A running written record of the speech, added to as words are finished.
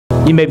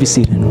You may be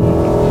seated.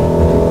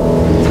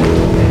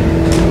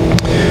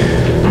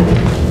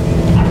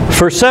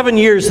 For 7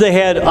 years, they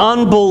had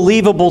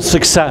unbelievable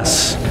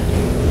success.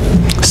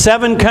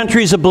 7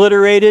 countries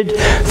obliterated,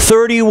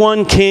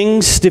 31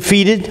 kings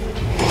defeated.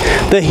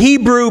 The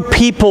Hebrew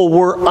people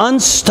were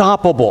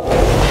unstoppable.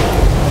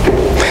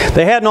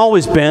 They hadn't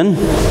always been.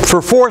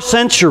 For 4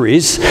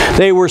 centuries,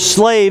 they were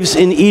slaves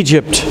in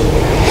Egypt.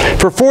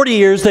 For 40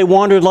 years, they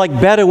wandered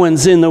like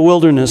Bedouins in the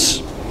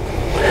wilderness.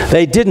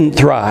 They didn't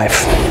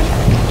thrive.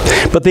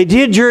 But they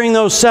did during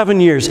those 7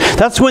 years.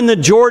 That's when the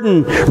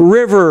Jordan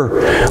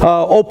River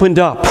opened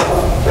up.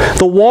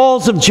 The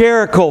walls of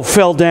Jericho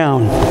fell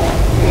down.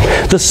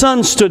 The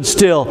sun stood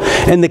still,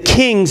 and the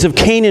kings of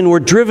Canaan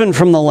were driven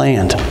from the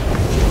land.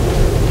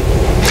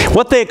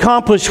 What they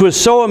accomplished was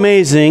so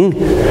amazing,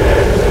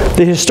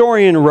 the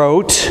historian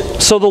wrote,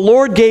 "So the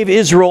Lord gave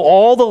Israel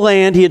all the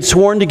land he had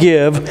sworn to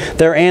give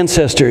their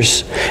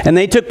ancestors, and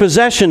they took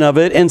possession of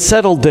it and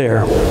settled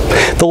there.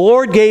 The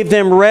Lord gave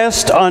them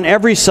rest on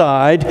every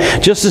side,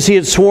 just as he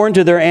had sworn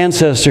to their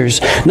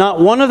ancestors. Not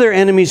one of their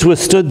enemies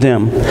withstood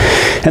them.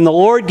 And the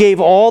Lord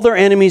gave all their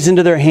enemies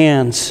into their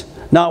hands.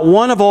 Not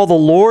one of all the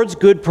Lord's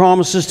good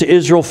promises to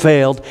Israel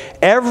failed.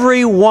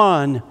 Every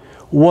one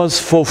was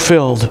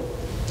fulfilled."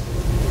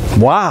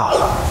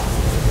 Wow.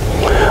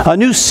 A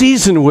new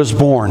season was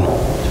born.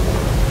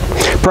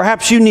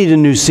 Perhaps you need a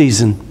new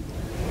season.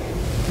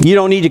 You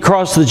don't need to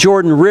cross the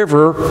Jordan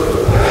River,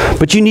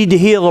 but you need to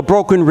heal a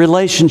broken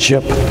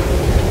relationship.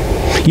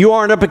 You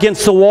aren't up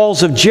against the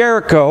walls of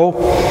Jericho,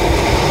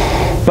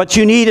 but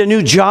you need a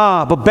new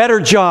job, a better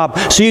job,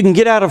 so you can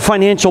get out of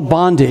financial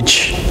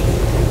bondage.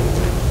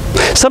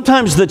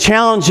 Sometimes the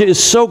challenge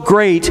is so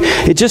great,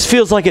 it just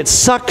feels like it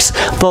sucks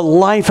the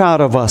life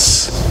out of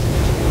us.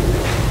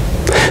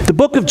 The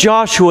book of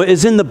Joshua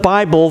is in the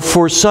Bible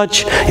for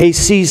such a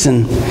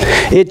season.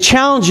 It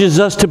challenges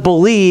us to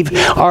believe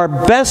our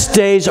best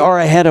days are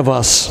ahead of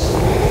us.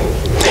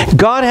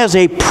 God has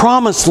a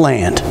promised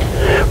land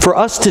for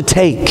us to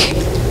take.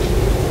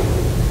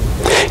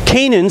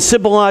 Canaan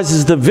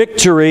symbolizes the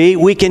victory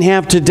we can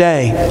have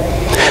today.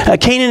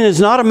 Canaan is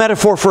not a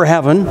metaphor for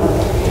heaven.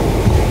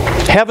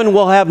 Heaven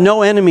will have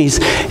no enemies.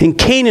 In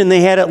Canaan,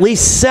 they had at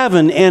least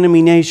 7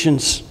 enemy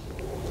nations.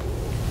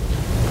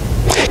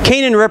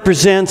 Canaan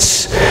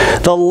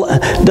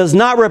does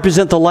not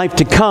represent the life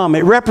to come.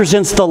 It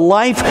represents the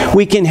life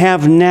we can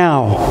have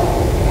now.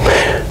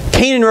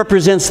 Canaan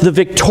represents the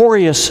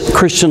victorious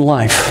Christian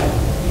life.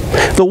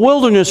 The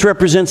wilderness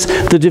represents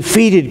the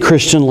defeated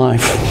Christian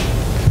life.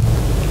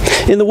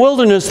 In the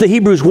wilderness, the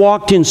Hebrews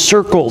walked in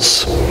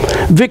circles.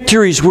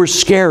 Victories were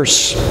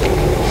scarce.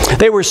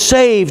 They were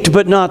saved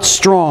but not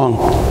strong.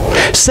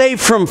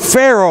 Saved from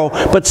Pharaoh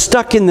but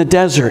stuck in the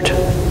desert.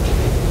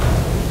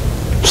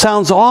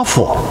 Sounds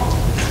awful.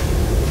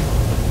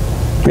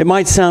 It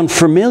might sound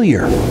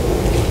familiar.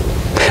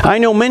 I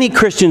know many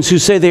Christians who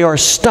say they are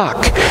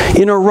stuck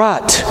in a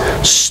rut,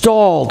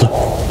 stalled.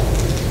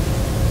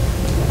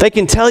 They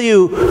can tell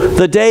you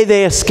the day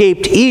they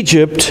escaped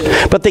Egypt,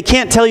 but they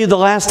can't tell you the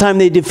last time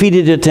they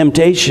defeated a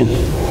temptation.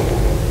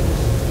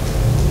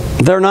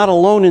 They're not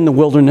alone in the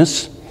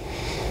wilderness.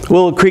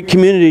 Willow Creek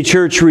Community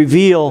Church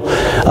Reveal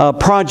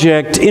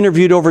project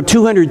interviewed over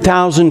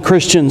 200,000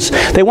 Christians.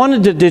 They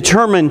wanted to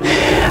determine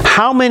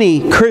how many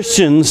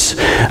Christians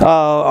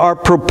are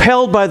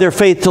propelled by their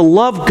faith to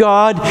love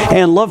God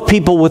and love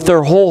people with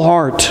their whole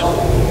heart.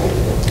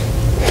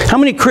 How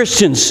many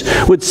Christians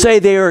would say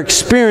they are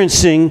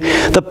experiencing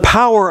the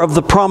power of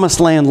the promised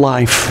land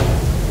life?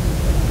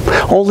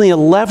 Only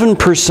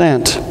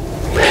 11%.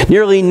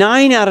 Nearly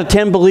 9 out of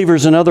 10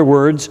 believers, in other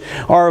words,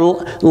 are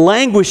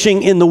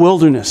languishing in the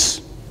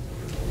wilderness.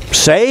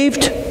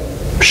 Saved?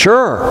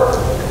 Sure.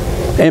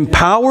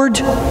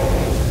 Empowered?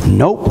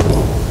 Nope.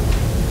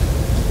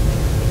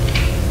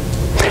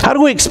 How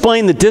do we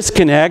explain the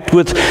disconnect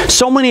with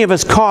so many of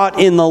us caught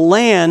in the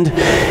land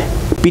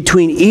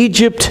between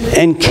Egypt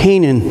and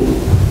Canaan?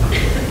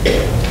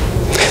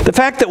 The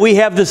fact that we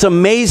have this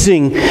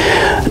amazing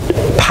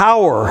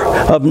power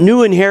of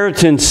new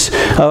inheritance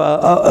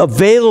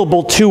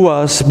available to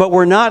us, but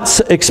we're not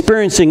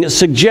experiencing it,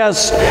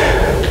 suggests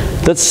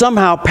that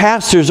somehow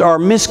pastors are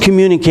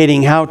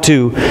miscommunicating how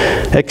to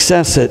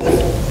access it.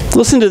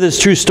 Listen to this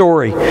true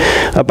story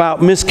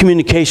about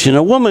miscommunication.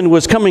 A woman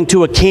was coming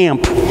to a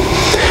camp.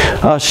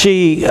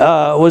 She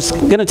was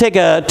going to take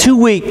a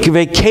 2-week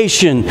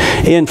vacation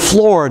in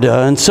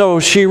Florida, and so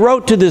she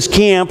wrote to this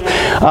camp.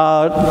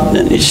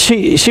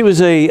 She was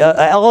an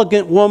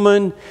elegant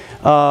woman,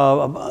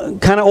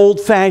 kind of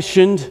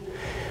old-fashioned,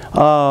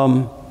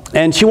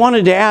 and she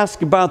wanted to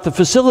ask about the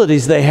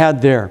facilities they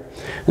had there.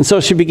 And so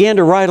she began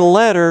to write a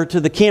letter to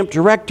the camp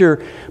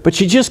director, but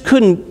she just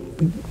couldn't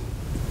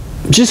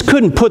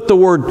put the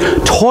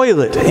word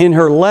toilet in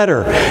her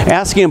letter,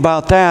 asking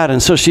about that.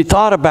 And so she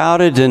thought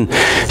about it, and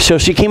so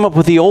she came up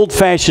with the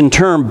old-fashioned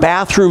term,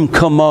 bathroom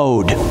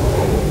commode.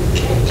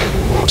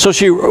 So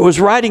she was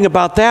writing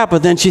about that,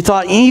 but then she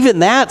thought, even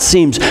that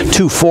seems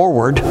too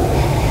forward.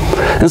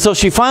 And so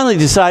she finally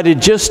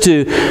decided just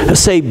to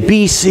say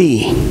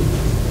BC.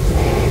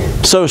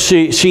 So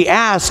she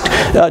asked,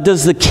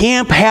 does the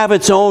camp have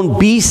its own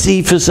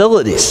BC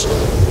facilities?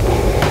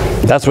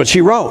 That's what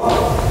she wrote.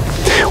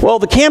 Well,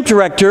 the camp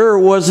director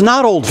was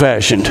not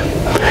old-fashioned.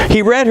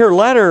 He read her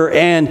letter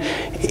and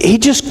he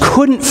just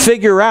couldn't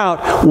figure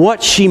out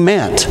what she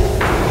meant.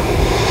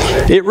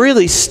 It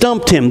really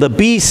stumped him, the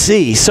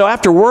BC. So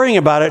after worrying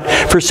about it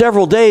for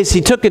several days,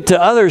 he took it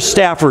to other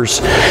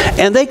staffers,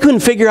 and they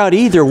couldn't figure out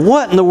either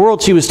what in the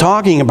world she was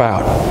talking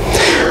about.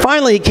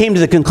 Finally, he came to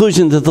the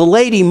conclusion that the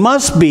lady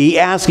must be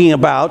asking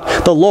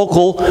about the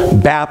local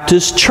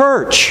Baptist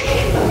church.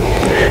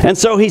 And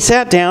so he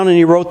sat down and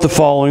he wrote the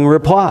following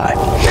reply.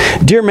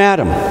 Dear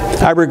Madam,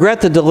 I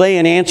regret the delay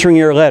in answering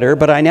your letter,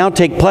 but I now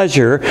take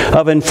pleasure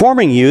of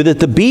informing you that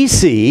the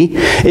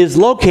BC is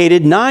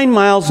located 9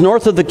 miles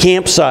north of the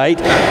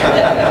campsite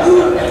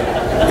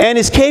and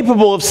is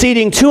capable of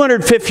seating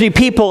 250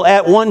 people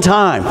at one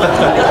time.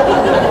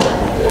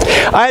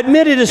 I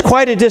admit it is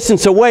quite a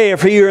distance away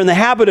if you're in the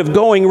habit of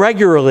going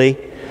regularly,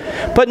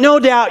 but no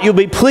doubt you'll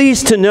be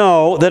pleased to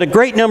know that a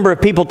great number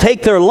of people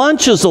take their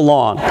lunches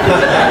along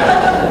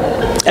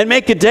and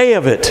make a day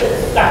of it.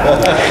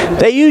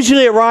 They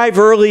usually arrive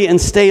early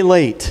and stay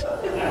late.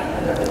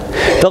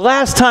 The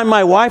last time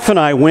my wife and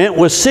I went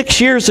was 6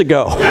 years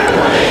ago.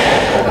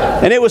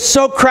 And it was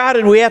so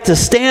crowded we had to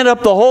stand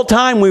up the whole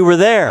time we were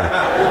there.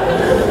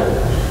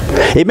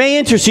 It may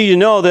interest you to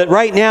know that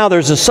right now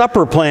there's a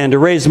supper plan to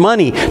raise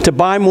money to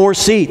buy more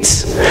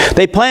seats.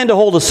 They plan to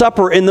hold a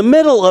supper in the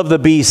middle of the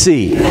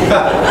BC,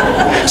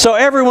 so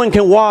everyone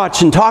can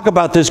watch and talk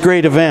about this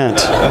great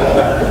event.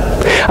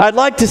 I'd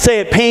like to say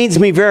it pains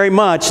me very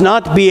much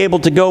not to be able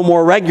to go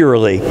more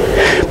regularly,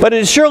 but it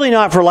is surely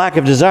not for lack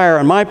of desire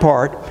on my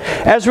part.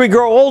 As we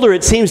grow older,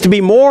 it seems to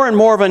be more and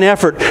more of an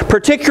effort,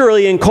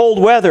 particularly in cold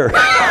weather.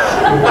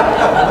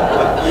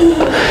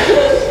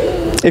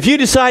 If you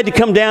decide to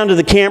come down to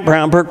the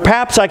campground,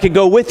 perhaps I could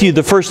go with you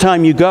the first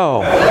time you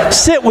go,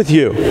 sit with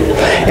you,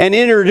 and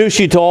introduce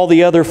you to all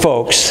the other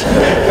folks.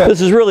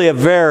 This is really a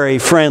very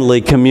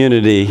friendly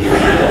community.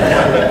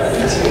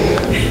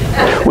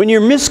 When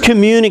you're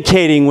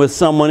miscommunicating with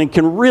someone, it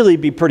can really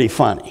be pretty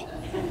funny.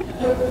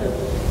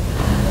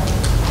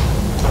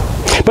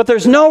 But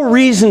there's no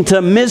reason to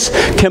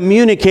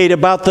miscommunicate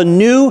about the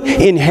new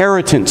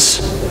inheritance,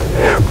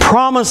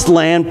 promised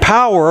land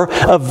power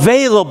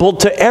available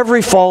to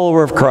every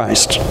follower of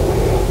Christ.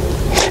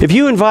 If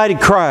you invited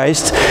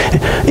Christ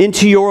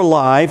into your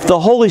life, the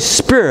Holy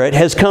Spirit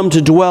has come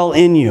to dwell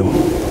in you.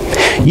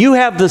 You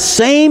have the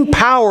same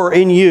power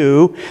in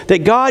you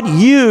that God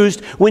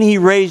used when He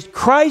raised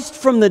Christ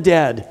from the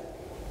dead.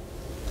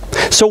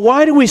 So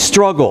why do we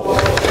struggle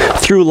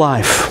through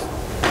life?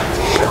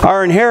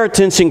 Our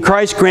inheritance in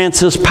Christ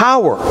grants us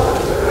power,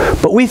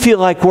 but we feel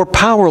like we're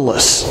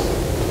powerless.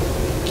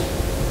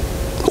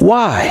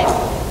 Why?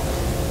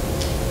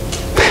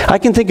 I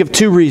can think of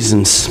two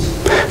reasons.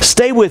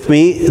 Stay with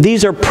me.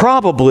 These are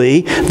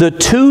probably the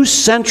two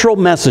central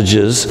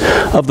messages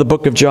of the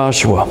book of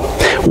Joshua.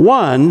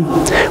 One,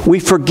 we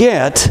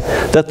forget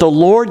that the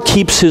Lord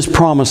keeps His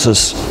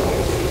promises.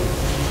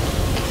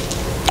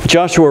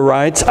 Joshua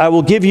writes, I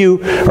will give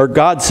you, or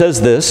God says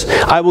this,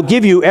 I will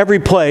give you every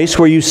place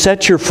where you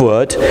set your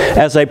foot,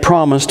 as I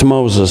promised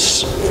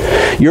Moses.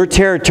 Your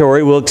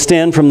territory will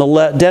extend from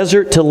the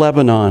desert to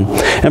Lebanon,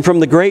 and from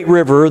the great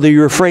river, the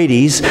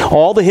Euphrates,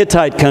 all the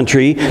Hittite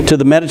country, to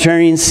the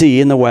Mediterranean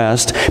Sea in the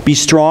west. Be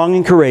strong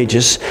and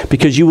courageous,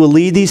 because you will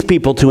lead these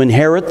people to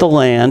inherit the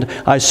land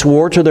I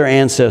swore to their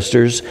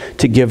ancestors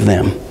to give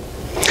them.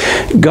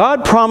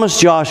 God promised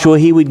Joshua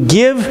He would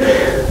give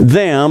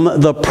them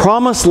the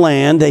promised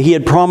land that He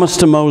had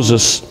promised to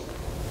Moses.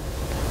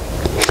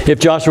 If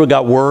Joshua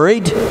got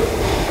worried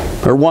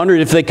or wondered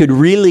if they could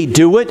really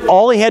do it,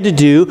 all he had to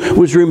do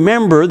was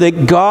remember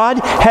that God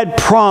had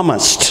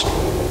promised.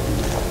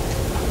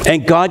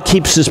 And God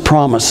keeps His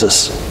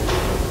promises.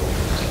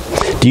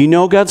 Do you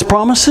know God's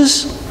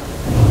promises?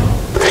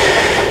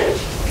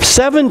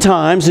 7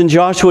 times in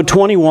Joshua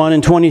 21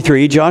 and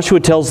 23,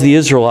 Joshua tells the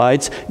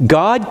Israelites,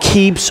 God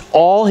keeps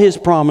all His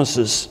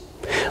promises.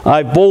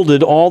 I've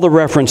bolded all the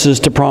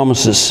references to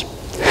promises.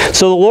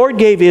 So the Lord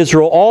gave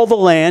Israel all the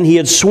land He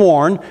had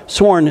sworn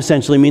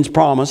essentially means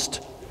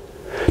promised,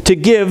 to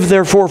give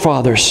their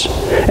forefathers.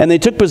 And they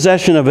took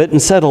possession of it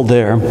and settled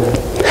there.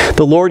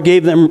 The Lord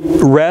gave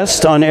them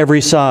rest on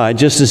every side,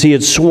 just as He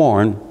had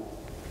sworn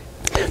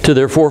to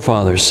their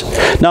forefathers.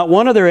 Not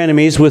one of their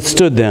enemies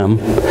withstood them.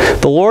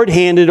 The Lord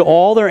handed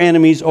all their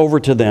enemies over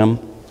to them.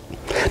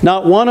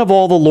 Not one of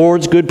all the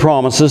Lord's good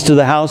promises to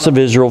the house of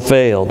Israel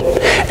failed.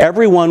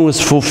 Every one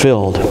was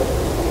fulfilled.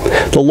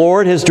 The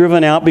Lord has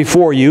driven out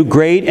before you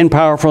great and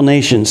powerful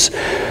nations.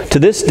 To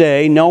this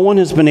day, no one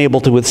has been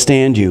able to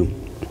withstand you.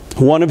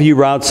 One of you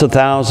routs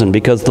 1,000,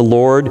 because the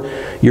Lord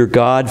your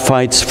God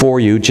fights for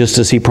you, just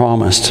as He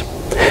promised.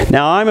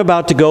 Now I'm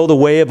about to go the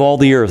way of all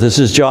the earth. This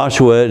is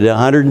Joshua at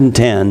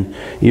 110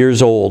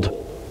 years old.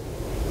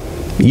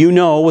 You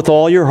know with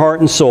all your heart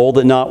and soul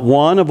that not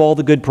one of all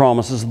the good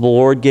promises the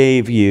Lord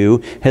gave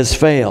you has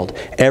failed.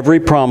 Every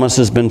promise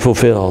has been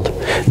fulfilled.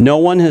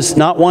 Not one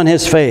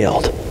has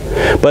failed.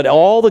 but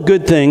all the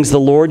good things the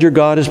Lord your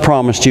God has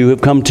promised you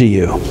have come to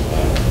you.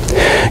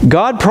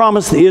 God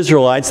promised the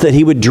Israelites that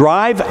He would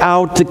drive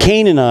out the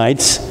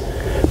Canaanites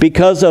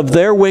because of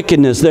their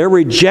wickedness, their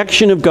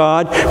rejection of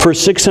God for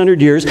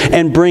 600 years,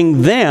 and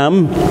bring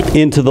them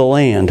into the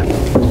land.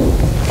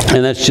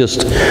 And that's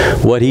just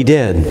what He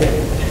did.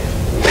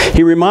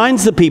 He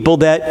reminds the people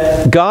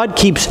that God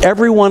keeps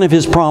every one of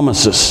His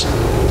promises.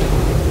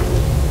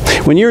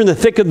 When you're in the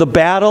thick of the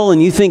battle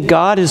and you think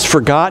God has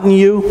forgotten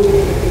you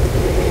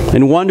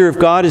and wonder if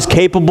God is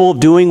capable of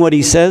doing what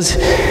He says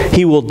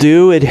He will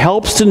do, it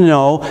helps to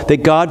know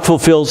that God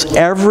fulfills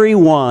every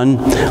one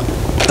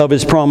of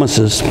His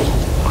promises.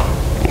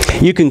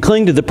 You can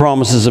cling to the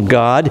promises of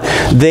God.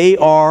 They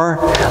are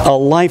a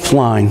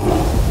lifeline.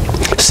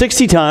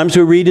 60 times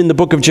we read in the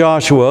book of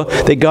Joshua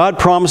that God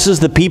promises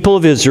the people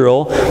of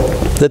Israel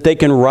that they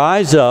can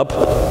rise up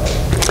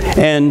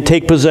and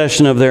take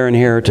possession of their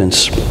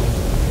inheritance.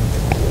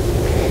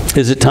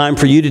 Is it time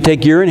for you to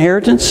take your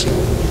inheritance?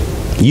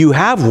 You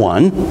have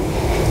one.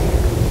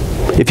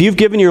 If you've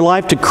given your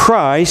life to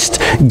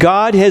Christ,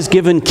 God has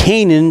given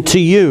Canaan to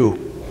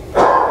you.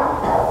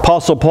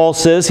 Apostle Paul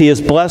says He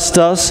has blessed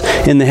us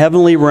in the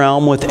heavenly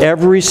realm with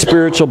every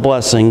spiritual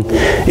blessing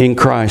in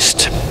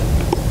Christ.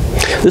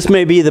 This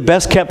may be the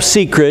best kept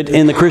secret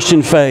in the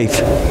Christian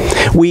faith.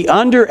 We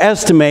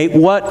underestimate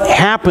what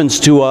happens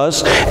to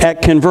us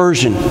at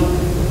conversion.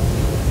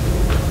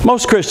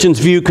 Most Christians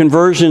view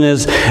conversion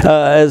as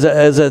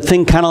a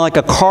thing kind of like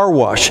a car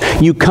wash.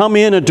 You come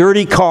in a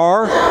dirty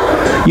car,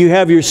 you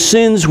have your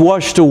sins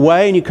washed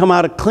away, and you come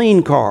out a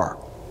clean car.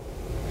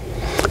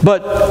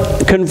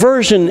 But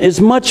conversion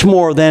is much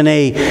more than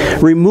a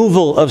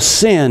removal of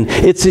sin.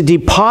 It's a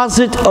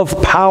deposit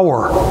of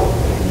power.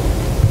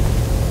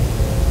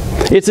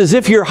 It's as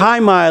if your high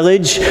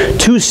mileage,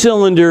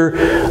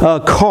 2-cylinder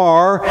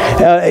car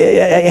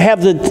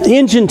have the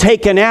engine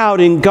taken out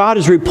and God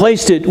has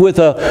replaced it with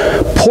a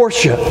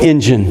Porsche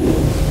engine.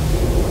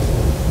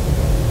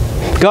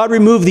 God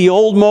removed the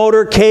old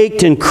motor,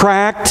 caked and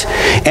cracked,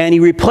 and He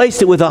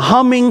replaced it with a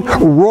humming,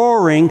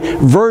 roaring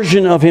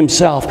version of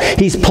Himself.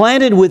 He's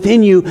planted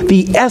within you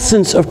the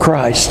essence of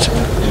Christ.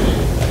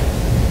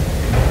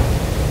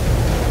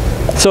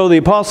 So the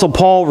Apostle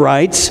Paul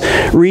writes,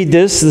 read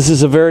this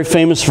is a very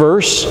famous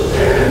verse.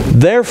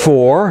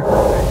 Therefore,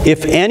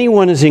 if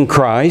anyone is in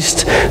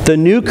Christ, the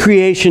new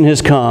creation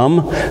has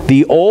come,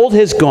 the old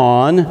has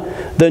gone,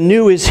 the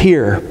new is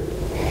here.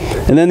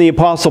 And then the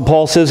Apostle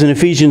Paul says in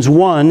Ephesians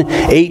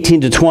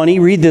 1:18-20,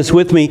 read this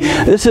with me.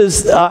 This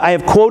is, I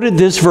have quoted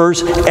this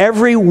verse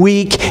every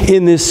week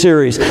in this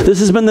series. This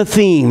has been the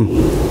theme.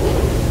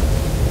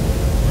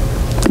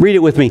 Read it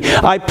with me.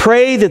 I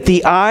pray that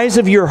the eyes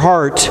of your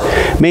heart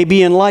may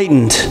be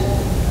enlightened.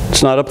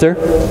 It's not up there?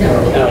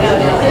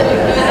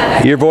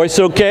 Your voice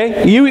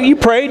okay? You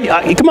prayed?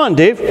 Come on,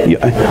 Dave.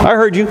 I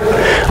heard you.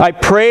 I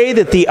pray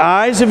that the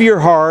eyes of your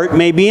heart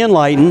may be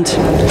enlightened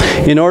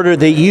in order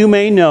that you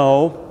may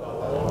know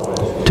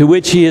to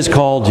which He has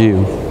called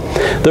you,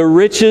 the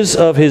riches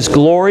of His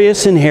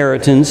glorious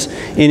inheritance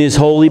in His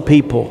holy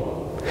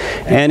people,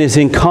 and His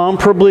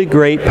incomparably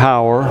great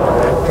power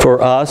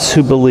for us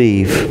who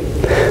believe.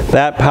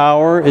 That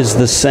power is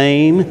the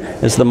same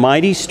as the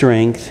mighty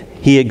strength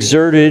He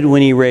exerted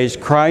when He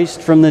raised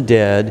Christ from the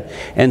dead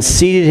and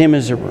seated Him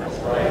as a...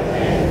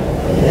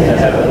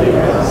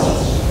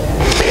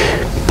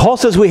 Paul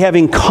says we have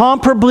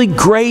incomparably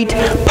great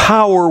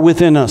power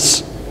within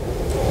us.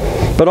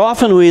 But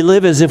often we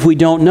live as if we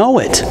don't know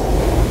it.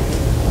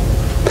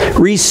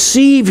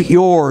 Receive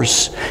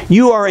yours.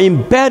 You are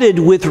embedded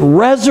with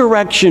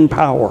resurrection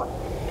power.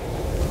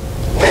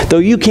 Though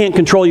you can't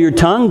control your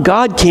tongue,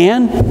 God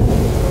can.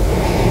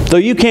 Though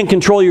you can't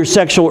control your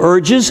sexual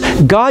urges,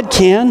 God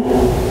can.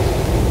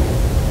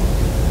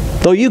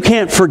 Though you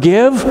can't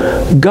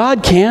forgive,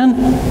 God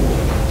can.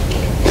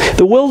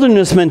 The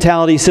wilderness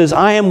mentality says,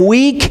 I am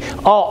weak,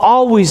 I'll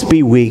always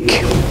be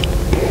weak.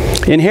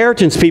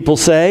 Inheritance people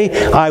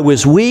say, I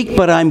was weak,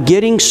 but I'm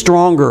getting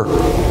stronger.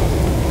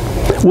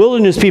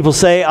 Wilderness people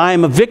say, I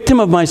am a victim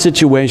of my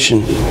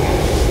situation.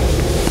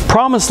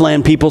 Promised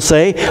land people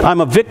say,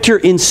 I'm a victor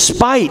in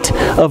spite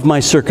of my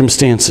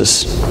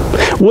circumstances.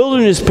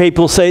 Wilderness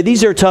people say,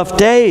 these are tough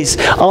days.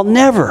 I'll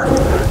never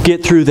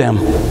get through them.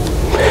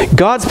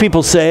 God's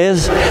people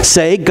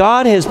say,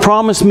 God has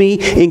promised me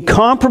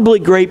incomparably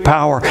great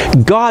power.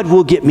 God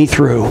will get me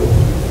through.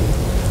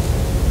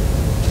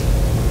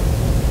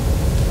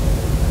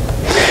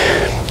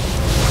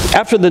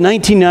 After the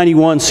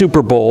 1991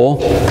 Super Bowl,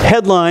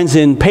 headlines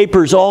in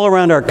papers all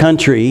around our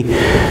country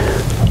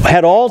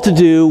had all to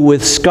do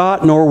with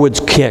Scott Norwood's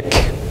kick.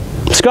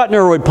 Scott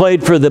Norwood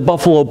played for the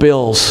Buffalo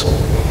Bills.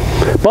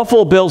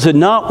 Buffalo Bills had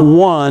not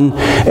won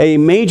a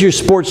major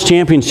sports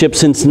championship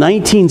since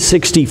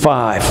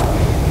 1965.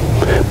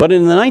 But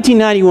in the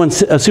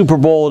 1991 Super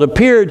Bowl, it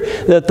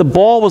appeared that the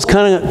ball was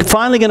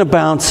finally going to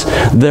bounce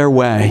their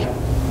way.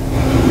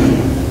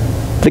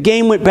 The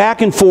game went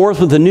back and forth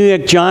with the New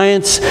York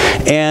Giants,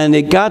 and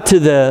it got to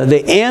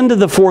the end of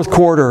the fourth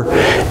quarter,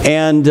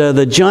 and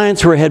the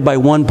Giants were ahead by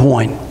 1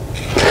 point.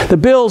 The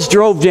Bills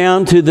drove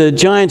down to the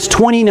Giants'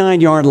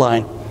 29-yard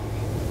line.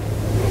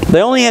 They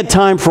only had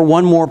time for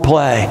one more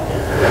play.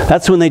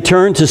 That's when they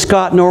turned to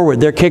Scott Norwood,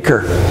 their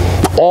kicker.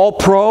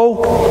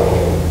 All-pro,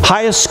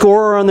 highest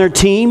scorer on their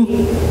team.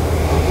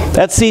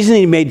 That season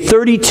he made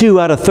 32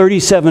 out of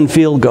 37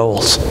 field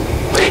goals.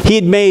 He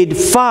had made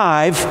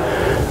 5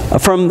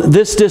 from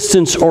this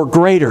distance or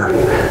greater.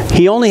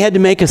 He only had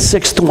to make a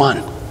 6th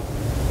one.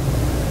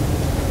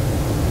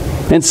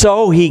 And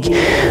so he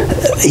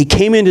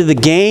came into the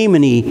game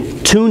and he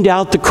tuned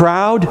out the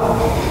crowd.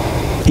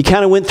 He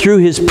kind of went through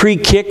his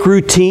pre-kick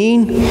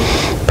routine,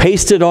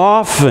 paced it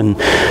off and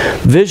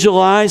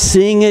visualized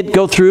seeing it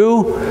go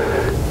through.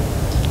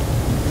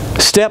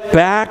 Stepped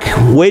back,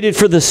 waited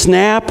for the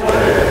snap,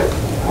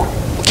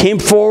 came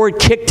forward,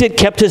 kicked it,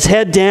 kept his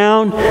head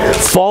down,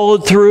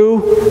 followed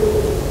through.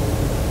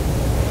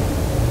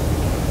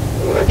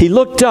 He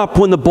looked up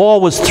when the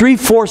ball was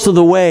 3/4 of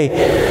the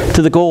way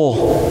to the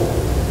goal.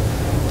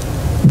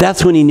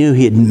 That's when he knew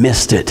he had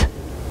missed it.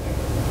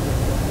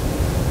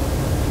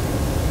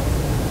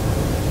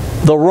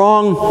 The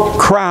wrong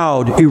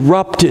crowd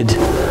erupted.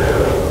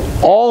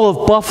 All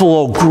of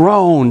Buffalo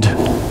groaned.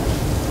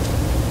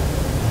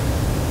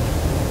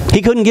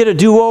 He couldn't get a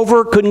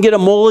do-over, couldn't get a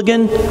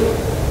mulligan.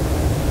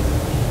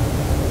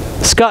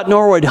 Scott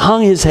Norwood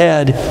hung his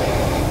head.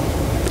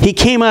 He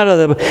came out of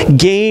the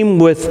game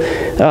with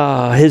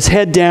his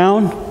head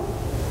down.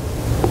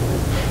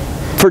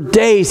 For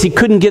days, he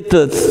couldn't get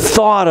the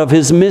thought of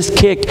his missed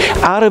kick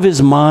out of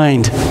his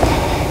mind.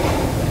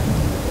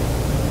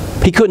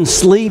 He couldn't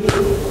sleep.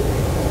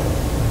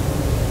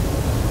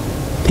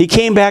 He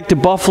came back to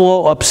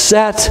Buffalo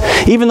upset.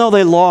 Even though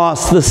they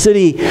lost, the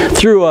city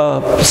threw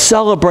a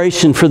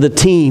celebration for the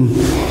team.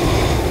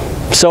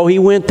 So he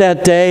went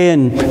that day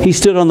and he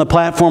stood on the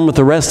platform with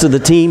the rest of the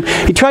team.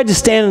 He tried to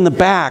stand in the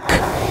back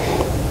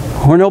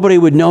where nobody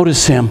would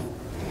notice him.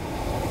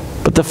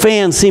 But the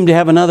fans seemed to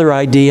have another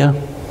idea.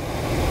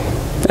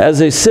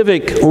 As a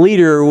civic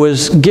leader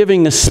was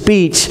giving a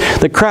speech,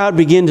 the crowd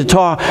began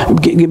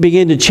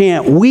to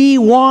chant, "We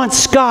want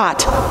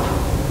Scott."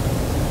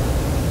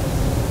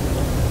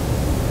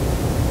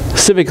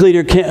 Civic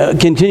leader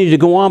continued to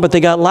go on, but they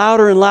got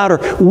louder and louder.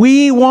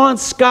 "We want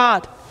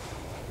Scott."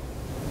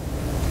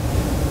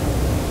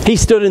 He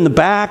stood in the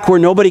back where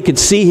nobody could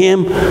see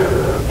him.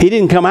 He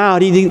didn't come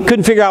out. He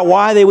couldn't figure out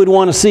why they would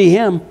want to see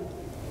him.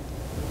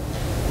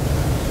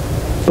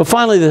 But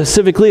finally, the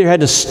civic leader had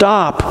to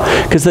stop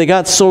because they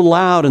got so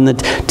loud, and the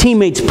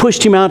teammates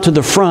pushed him out to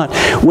the front.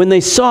 When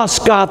they saw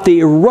Scott, they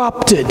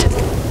erupted.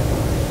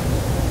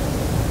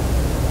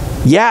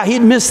 Yeah,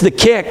 he'd missed the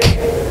kick,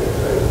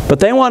 but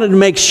they wanted to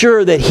make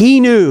sure that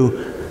he knew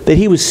that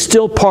he was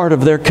still part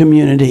of their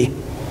community.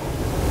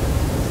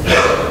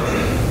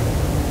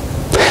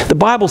 The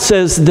Bible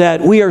says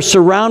that we are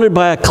surrounded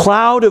by a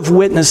cloud of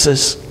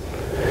witnesses.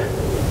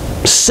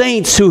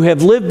 Saints who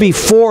have lived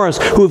before us,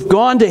 who have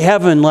gone to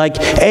heaven, like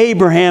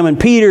Abraham and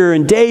Peter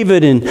and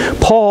David and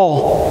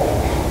Paul,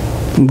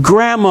 and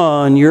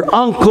Grandma and your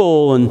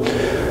uncle, and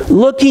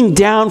looking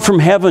down from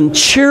heaven,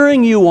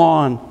 cheering you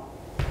on.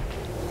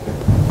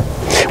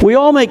 We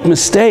all make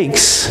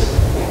mistakes.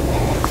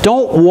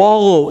 Don't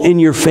wallow in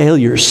your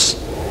failures.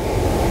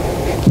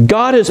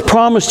 God has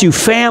promised you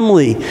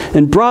family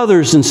and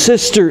brothers and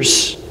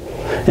sisters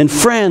and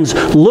friends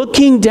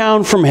looking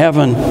down from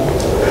heaven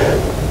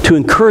to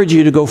encourage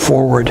you to go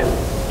forward.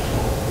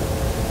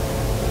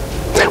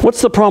 What's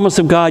the promise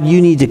of God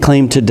you need to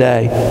claim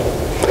today?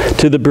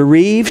 To the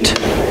bereaved,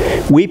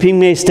 weeping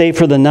may stay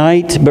for the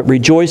night, but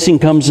rejoicing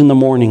comes in the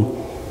morning.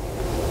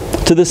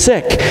 To the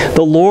sick,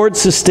 the Lord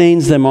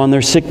sustains them on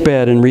their sick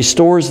bed and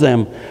restores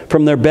them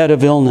from their bed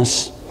of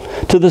illness.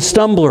 To the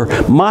stumbler,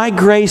 my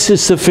grace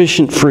is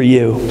sufficient for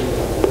you.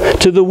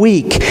 To the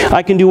weak,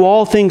 I can do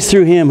all things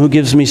through him who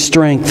gives me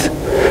strength.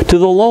 To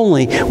the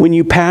lonely, when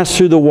you pass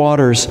through the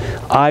waters,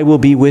 I will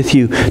be with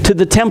you. To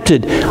the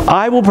tempted,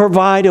 I will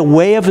provide a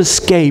way of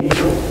escape.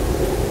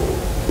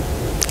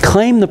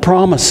 Claim the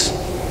promise.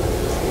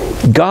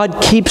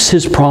 God keeps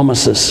his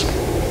promises.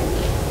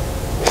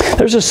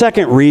 There's a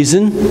second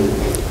reason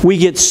we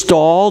get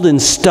stalled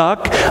and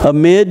stuck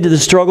amid the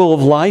struggle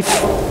of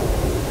life.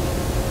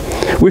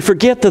 We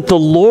forget that the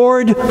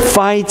Lord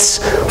fights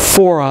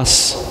for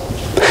us.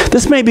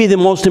 This may be the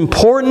most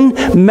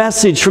important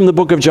message from the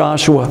book of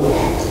Joshua.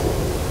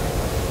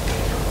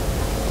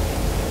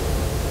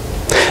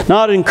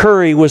 Nodin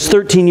Curry was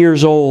 13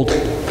 years old.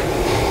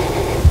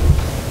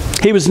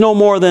 He was no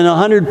more than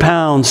 100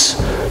 pounds,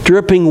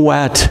 dripping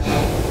wet.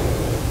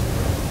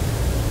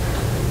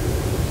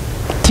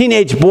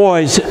 Teenage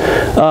boys,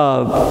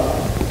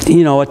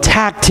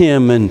 attacked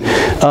him and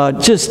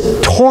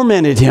just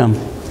tormented him.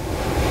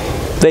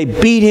 They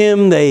beat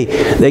him,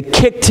 they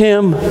kicked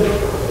him.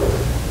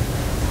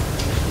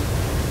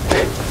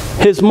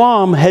 His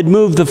mom had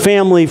moved the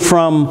family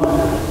from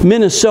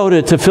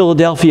Minnesota to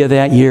Philadelphia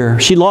that year.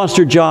 She lost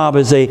her job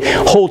as a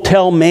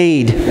hotel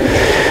maid,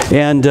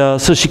 and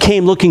so she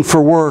came looking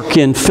for work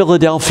in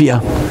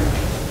Philadelphia.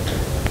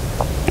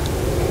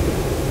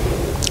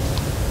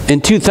 In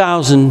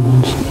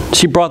 2000,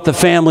 she brought the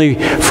family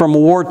from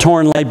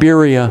war-torn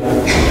Liberia.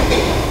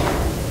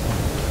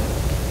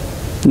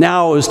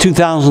 Now it was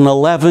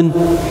 2011.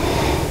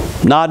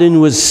 Nadin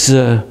was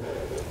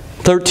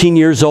 13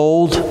 years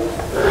old.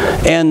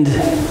 And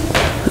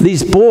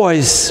these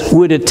boys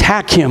would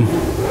attack him.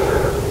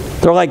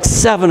 There were like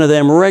 7 of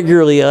them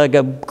regularly, like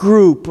a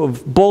group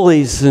of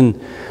bullies, and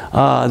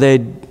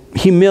they'd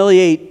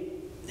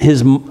humiliate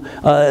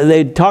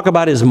they'd talk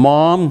about his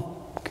mom,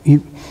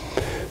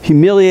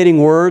 humiliating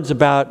words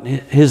about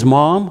his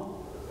mom.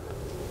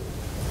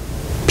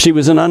 She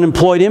was an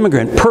unemployed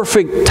immigrant,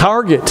 perfect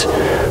target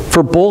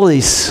for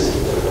bullies.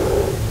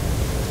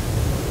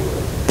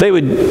 They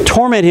would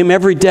torment him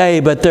every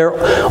day, but their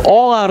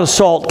all-out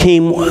assault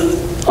came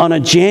on a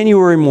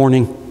January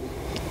morning.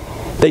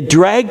 They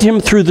dragged him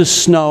through the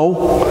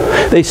snow.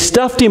 They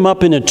stuffed him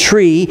up in a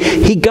tree.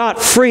 He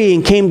got free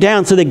and came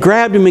down, so they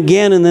grabbed him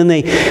again, and then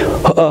they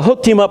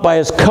hooked him up by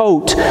his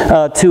coat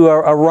to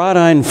a wrought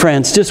iron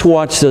fence. Just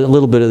watch a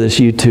little bit of this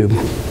YouTube.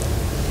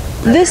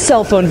 This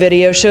cell phone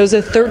video shows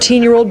a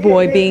 13-year-old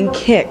boy being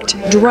kicked,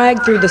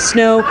 dragged through the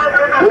snow,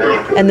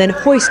 and then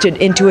hoisted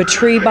into a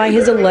tree by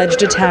his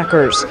alleged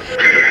attackers.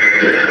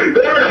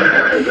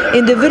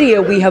 In the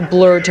video we have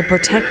blurred to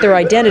protect their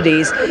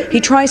identities,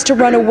 he tries to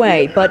run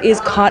away but is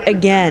caught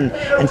again.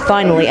 And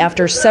finally,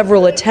 after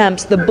several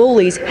attempts, the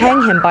bullies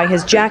hang him by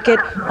his jacket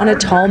on a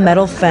tall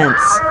metal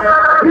fence.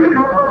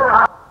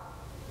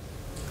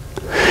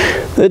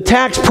 The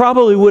attacks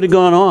probably would have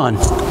gone on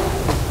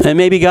and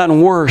maybe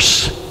gotten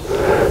worse,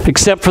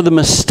 except for the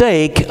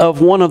mistake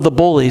of one of the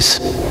bullies.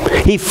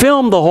 He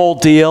filmed the whole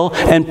deal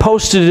and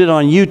posted it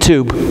on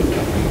YouTube.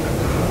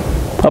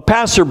 A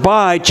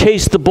passerby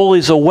chased the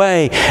bullies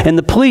away, and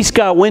the police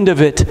got wind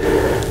of it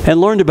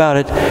and learned about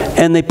it,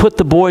 and they put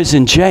the boys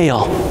in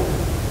jail.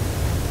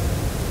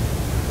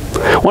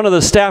 One of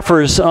the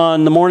staffers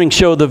on the morning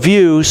show The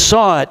View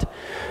saw it,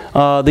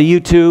 the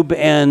YouTube,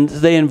 and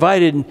they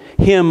invited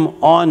him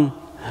on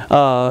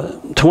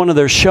to one of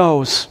their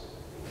shows.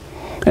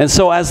 And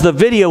so as the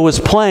video was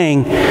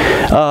playing,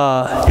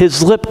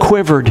 his lip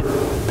quivered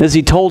as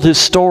he told his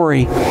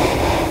story.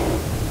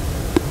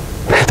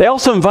 They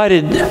also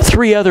invited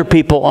 3 other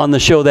people on the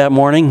show that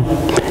morning.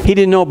 He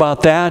didn't know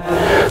about that.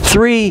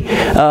 3,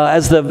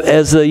 as the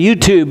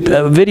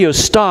YouTube video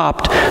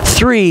stopped,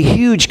 3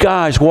 huge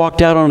guys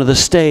walked out onto the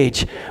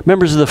stage,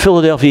 members of the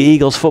Philadelphia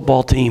Eagles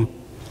football team.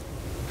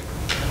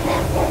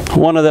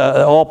 One of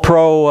the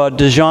all-pro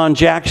Dejon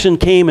Jackson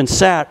came and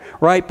sat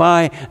right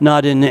by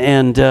Nadin,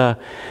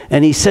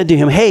 and he said to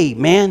him, "Hey,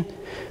 man,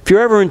 if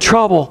you're ever in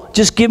trouble,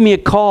 just give me a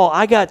call.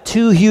 I got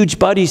 2 huge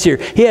buddies here."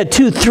 He had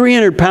 2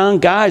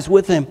 300-pound guys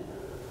with him.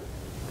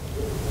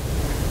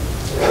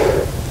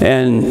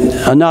 And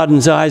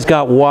Nadin's eyes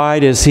got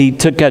wide as he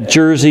took that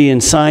jersey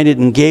and signed it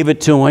and gave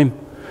it to him.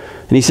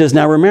 And he says,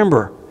 "Now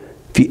remember,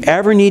 if you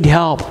ever need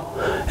help,"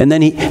 and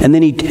then he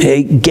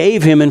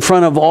gave him, in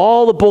front of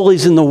all the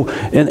bullies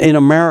in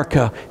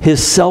America,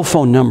 his cell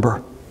phone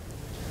number.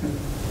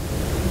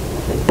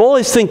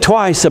 Bullies think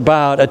twice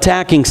about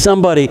attacking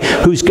somebody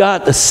who's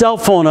got the cell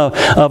phone of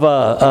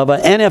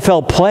an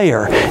NFL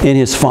player in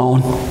his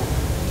phone.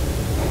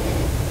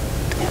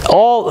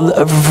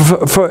 The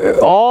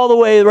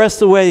rest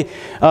of the way,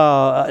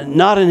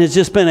 Nadin has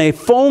just been a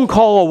phone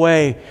call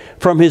away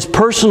from his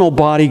personal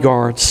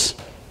bodyguards.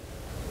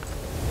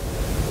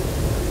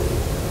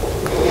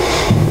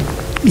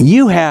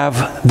 You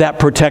have that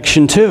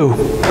protection too.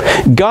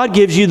 God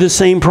gives you the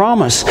same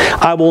promise.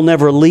 "I will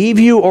never leave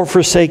you or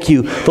forsake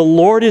you. The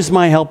Lord is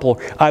my helper.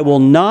 I will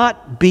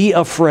not be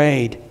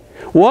afraid.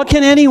 What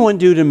can anyone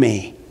do to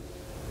me?"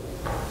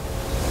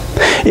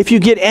 If you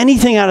get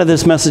anything out of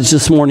this message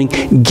this morning,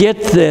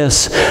 get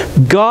this.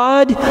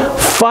 God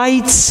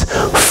fights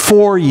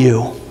for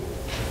you.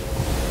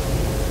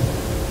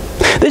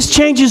 This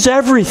changes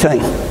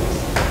everything.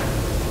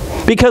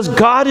 Because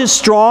God is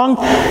strong,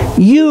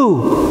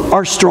 you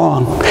are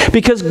strong.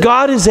 Because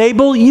God is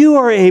able, you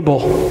are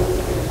able.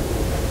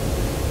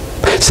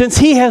 Since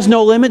He has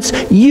no limits,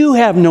 you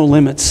have no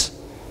limits.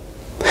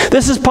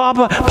 This is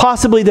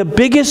possibly the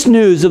biggest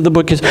news of the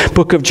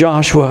book of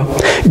Joshua.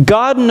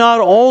 God not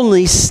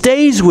only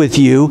stays with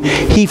you,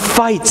 He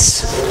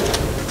fights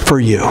for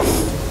you.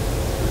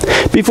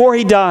 Before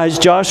he dies,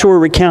 Joshua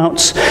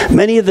recounts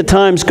many of the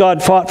times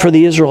God fought for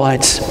the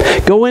Israelites.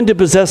 "Go in to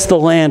possess the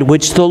land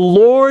which the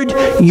Lord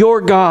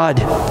your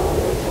God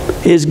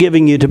is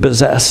giving you to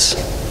possess.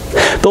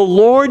 The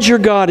Lord your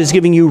God is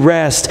giving you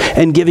rest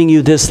and giving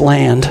you this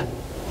land.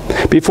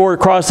 Before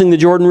crossing the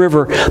Jordan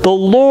River, the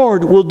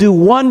Lord will do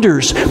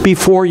wonders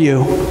before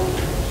you.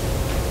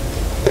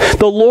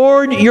 The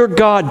Lord your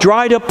God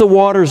dried up the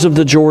waters of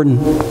the Jordan.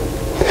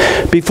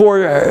 Before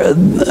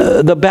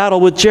the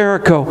battle with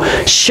Jericho,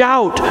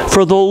 shout,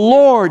 for the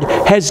Lord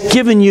has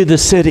given you the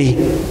city."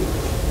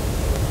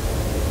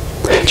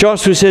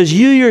 Joshua says,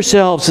 "You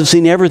yourselves have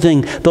seen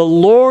everything the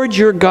Lord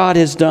your God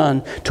has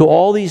done to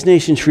all these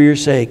nations for your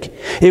sake.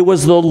 It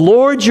was the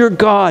Lord your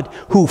God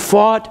who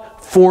fought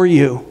for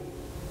you.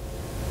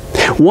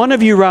 One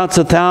of you routs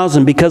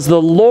 1,000, because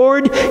the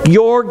Lord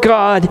your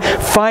God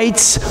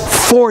fights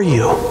for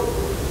you,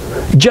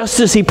 just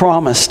as he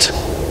promised.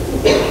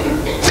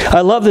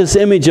 I love this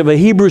image of a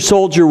Hebrew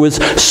soldier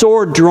with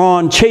sword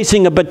drawn,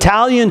 chasing a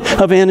battalion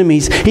of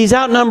enemies. He's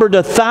outnumbered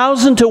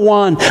 1,000 to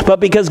 1, but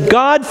because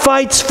God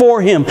fights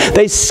for him,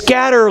 they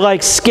scatter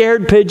like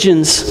scared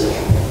pigeons.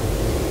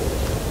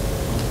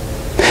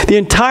 The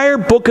entire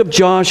book of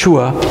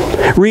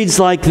Joshua reads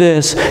like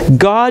this: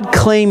 God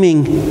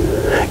claiming,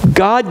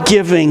 God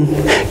giving,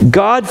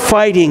 God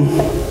fighting.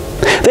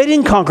 They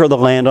didn't conquer the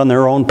land on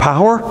their own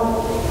power.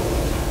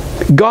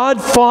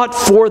 God fought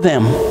for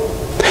them.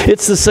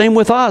 It's the same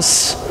with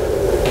us.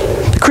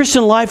 The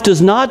Christian life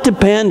does not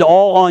depend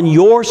all on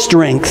your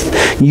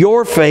strength,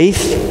 your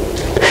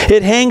faith.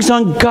 It hangs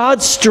on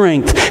God's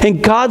strength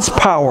and God's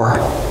power.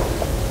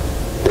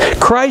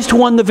 Christ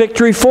won the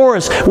victory for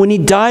us when he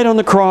died on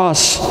the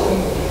cross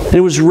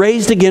and was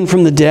raised again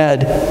from the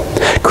dead.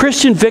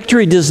 Christian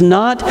victory does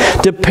not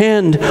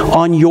depend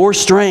on your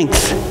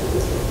strength.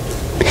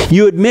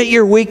 You admit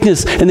your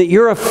weakness and that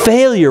you're a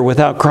failure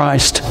without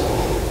Christ.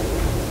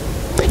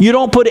 You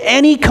don't put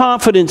any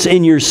confidence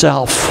in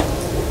yourself.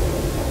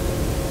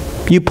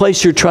 You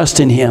place your trust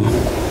in him.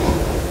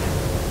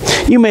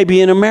 You may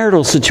be in a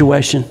marital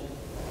situation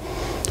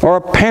or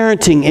a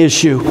parenting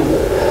issue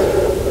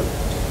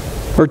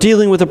or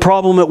dealing with a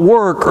problem at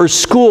work or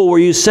school where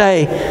you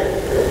say,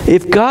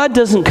 if God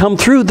doesn't come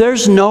through,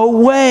 there's no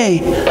way.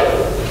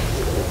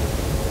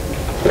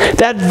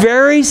 That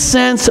very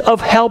sense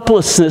of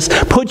helplessness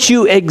puts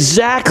you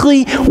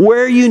exactly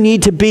where you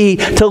need to be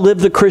to live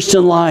the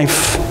Christian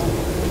life.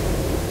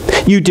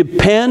 You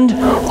depend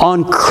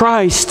on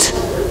Christ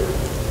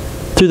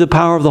through the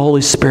power of the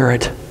Holy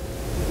Spirit.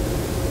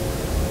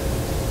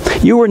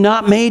 You were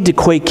not made to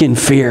quake in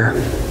fear.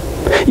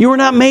 You were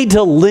not made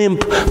to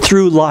limp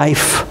through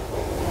life.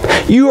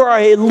 You are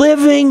a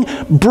living,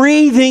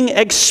 breathing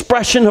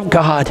expression of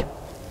God.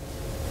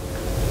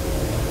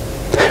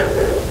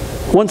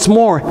 Once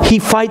more, he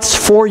fights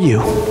for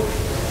you.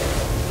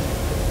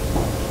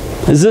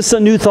 Is this a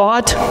new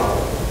thought?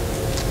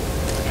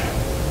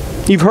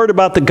 You've heard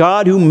about the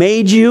God who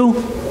made you,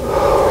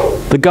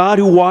 the God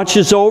who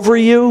watches over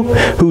you,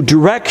 who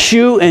directs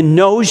you and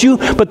knows you,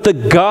 but the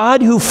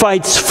God who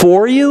fights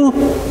for you?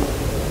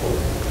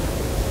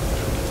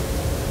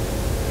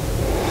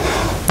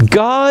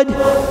 God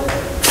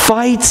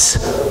fights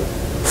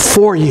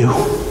for you.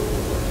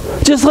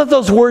 Just let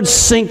those words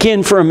sink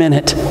in for a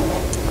minute.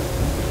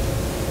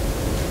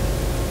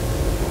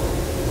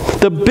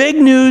 The big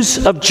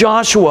news of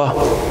Joshua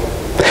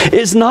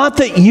is not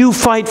that you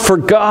fight for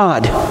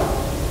God,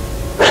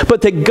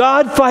 but that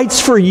God fights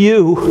for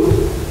you.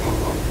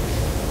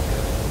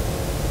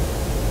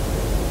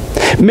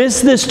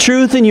 Miss this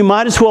truth and you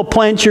might as well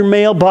plant your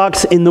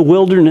mailbox in the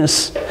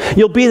wilderness.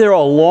 You'll be there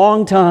a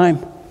long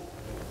time.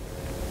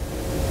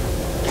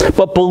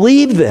 But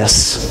believe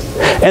this,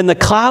 and the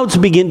clouds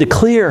begin to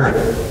clear.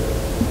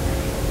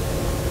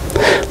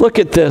 Look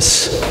at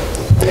this.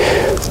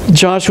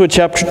 Joshua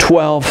chapter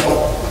 12.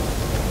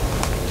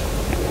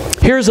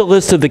 Here's a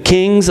list of the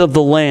kings of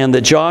the land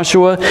that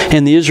Joshua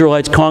and the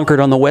Israelites conquered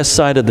on the west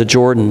side of the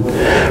Jordan,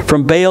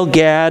 from Baal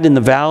Gad in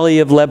the valley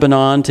of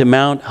Lebanon to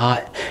Mount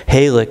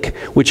Halak,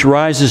 which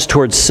rises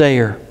towards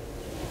Seir.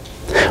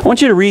 I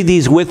want you to read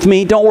these with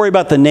me. Don't worry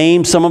about the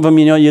names. Some of them,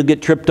 you'll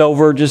get tripped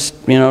over.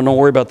 Just, don't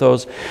worry about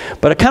those.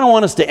 But I kind of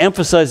want us to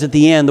emphasize at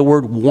the end the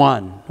word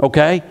one,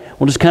 okay?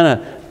 We'll just kind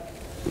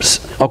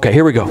of, okay,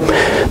 here we go.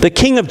 The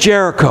king of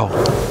Jericho,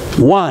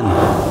 one.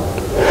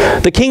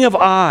 The king of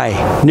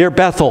Ai, near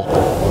Bethel,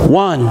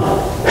 one.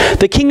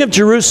 The king of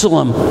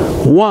Jerusalem,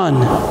 one.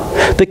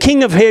 The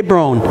king of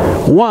Hebron,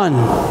 one.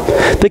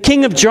 The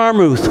king of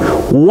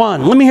Jarmuth,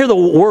 one. Let me hear the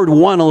word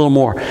one a little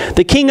more.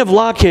 The king of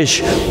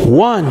Lachish,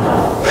 one.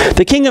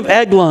 The king of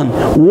Eglon,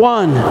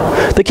 one.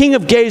 The king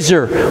of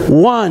Gezer,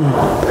 one.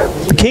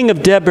 The king of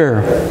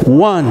Debir,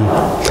 one.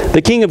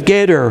 The king of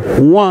Gader,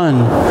 one.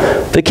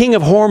 The king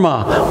of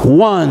Hormah,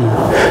 one.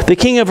 The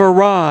king of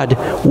Arad,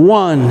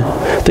 one.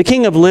 The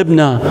king of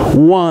Libnah,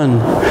 one.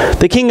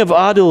 The king of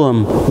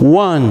Adullam,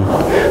 one.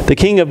 The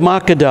king of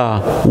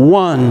Makkedah,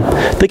 one.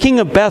 The king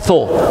of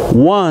Bethel,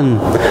 one.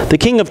 The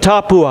king of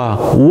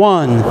Tappuah,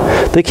 one.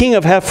 The king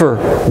of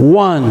Hepher,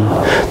 one.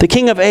 The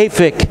king of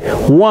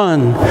Aphek,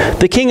 one.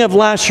 The king of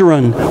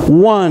Lasharon,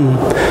 one.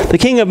 The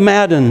king of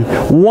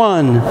Madon,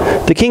 one.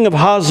 The king of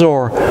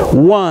Hazor,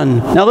 one.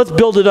 Now let's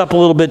build it up a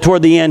little bit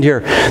toward the end here.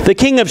 The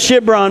king of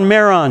Shibron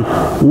Meron,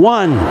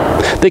 one.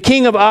 The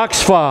king of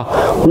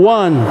Oxphah,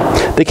 one.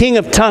 The king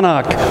of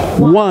Tanakh,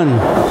 one.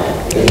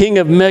 King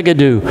of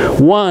Megiddo,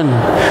 one.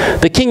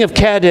 The king of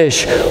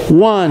Kadesh,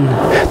 one.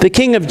 The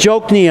king of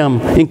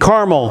Jokneam in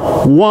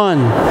Carmel, one.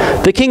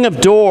 The king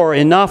of Dor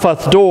in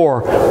Naphath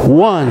Dor,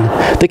 one.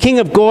 The king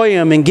of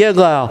Goyim in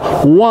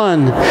Gilgal,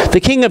 one.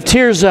 The king of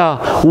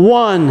Tirzah,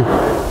 one.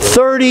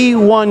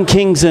 31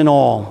 kings in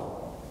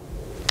all.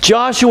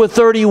 Joshua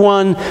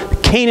 31,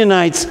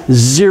 Canaanites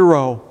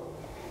 0.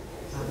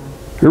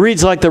 It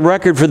reads like the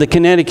record for the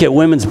Connecticut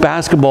women's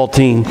basketball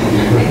team.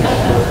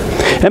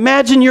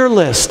 Imagine your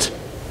list.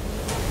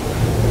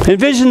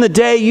 Envision the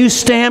day you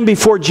stand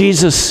before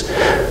Jesus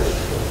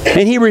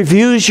and He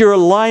reviews your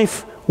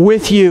life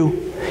with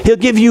you. He'll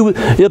give you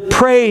the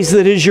praise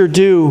that is your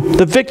due,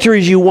 the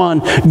victories you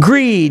won.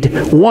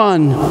 Greed,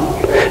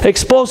 1.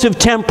 Explosive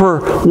temper,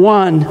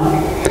 1.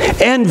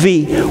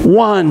 Envy,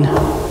 1.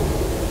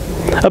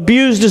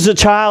 Abused as a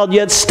child,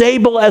 yet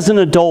stable as an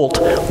adult,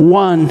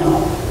 1.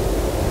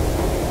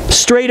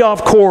 Strayed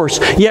off course,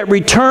 yet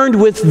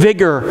returned with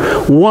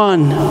vigor,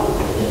 1.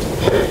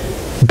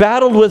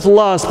 Battled with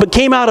lust, but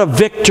came out a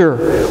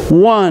victor,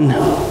 1.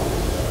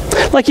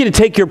 I'd like you to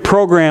take your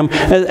program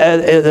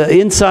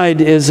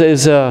inside is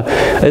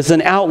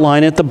an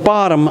outline. At the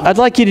bottom, I'd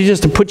like you to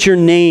just to put your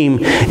name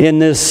in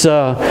this.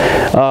 So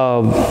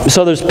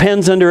there's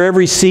pens under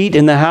every seat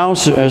in the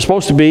house,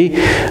 supposed to be,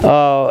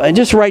 and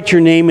just write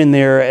your name in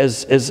there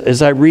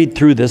as I read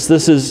through this.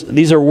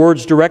 These are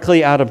words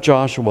directly out of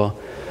Joshua.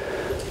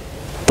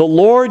 The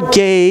Lord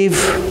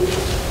gave.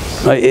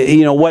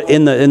 What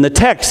in the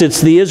text,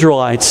 it's the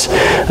Israelites,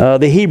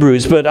 the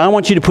Hebrews, but I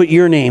want you to put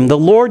your name. The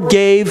Lord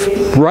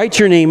gave, write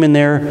your name in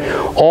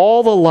there,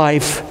 all the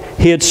life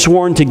He had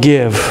sworn to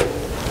give.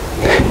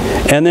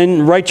 And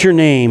then write your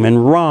name,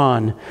 and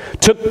Ron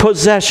took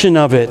possession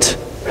of it.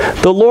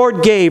 The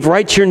Lord gave,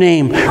 write your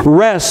name,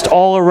 rest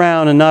all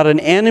around, and not an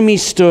enemy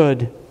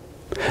stood.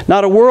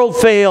 Not a world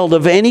failed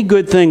of any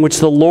good thing which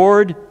the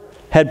Lord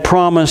had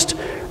promised,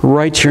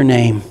 write your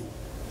name.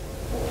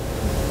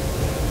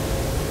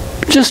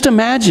 Just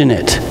imagine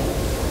it.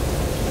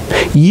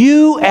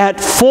 You at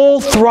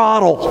full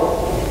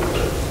throttle.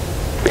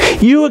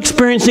 You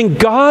experiencing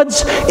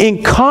God's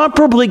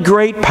incomparably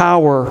great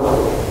power.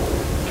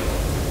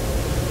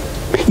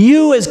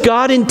 You as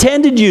God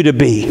intended you to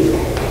be.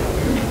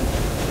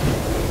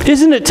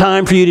 Isn't it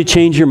time for you to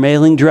change your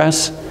mailing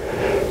address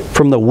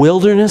from the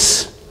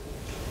wilderness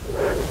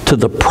to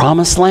the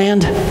promised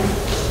land?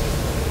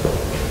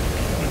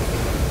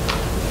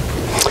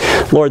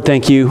 Lord,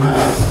 thank you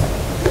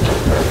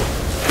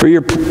for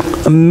your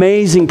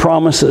amazing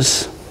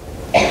promises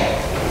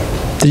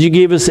that you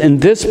gave us in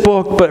this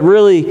book, but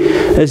really,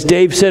 as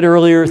Dave said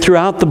earlier,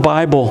 throughout the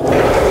Bible.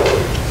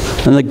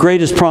 And the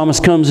greatest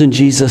promise comes in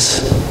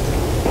Jesus.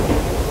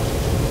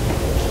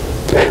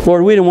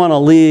 Lord, we don't want to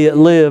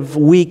live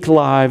weak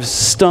lives,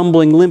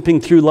 stumbling,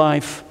 limping through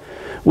life.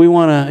 We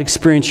want to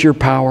experience your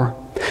power.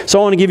 So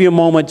I want to give you a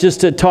moment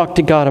just to talk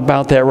to God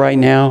about that right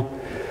now.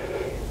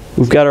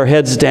 We've got our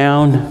heads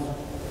down.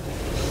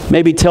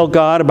 Maybe tell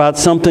God about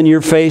something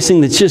you're facing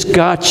that's just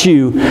got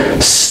you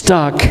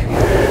stuck,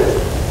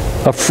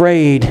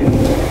 afraid.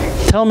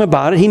 Tell Him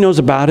about it. He knows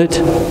about it.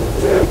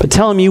 But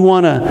tell Him you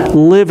want to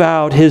live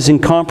out His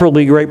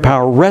incomparably great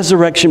power,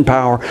 resurrection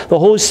power, the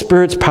Holy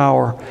Spirit's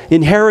power,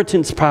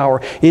 inheritance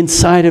power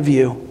inside of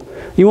you.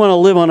 You want to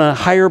live on a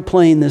higher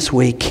plane this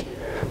week.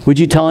 Would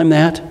you tell Him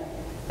that?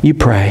 You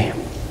pray.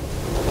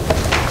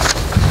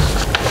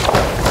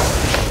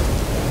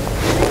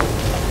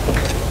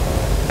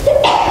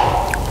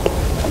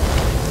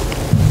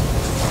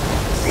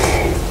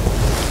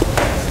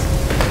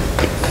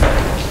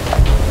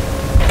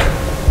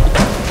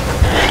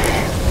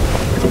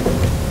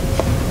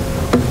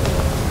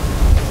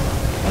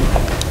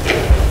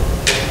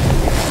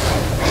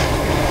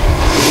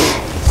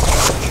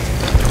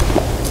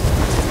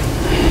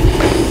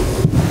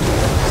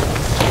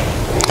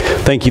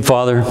 Thank you,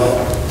 Father,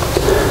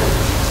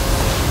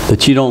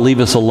 that you don't leave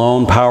us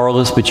alone,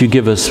 powerless, but you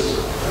give us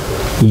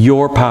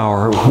your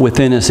power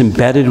within us,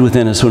 embedded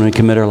within us when we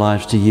commit our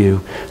lives to you.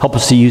 Help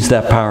us to use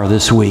that power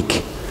this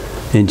week.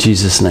 In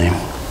Jesus' name,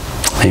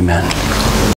 amen.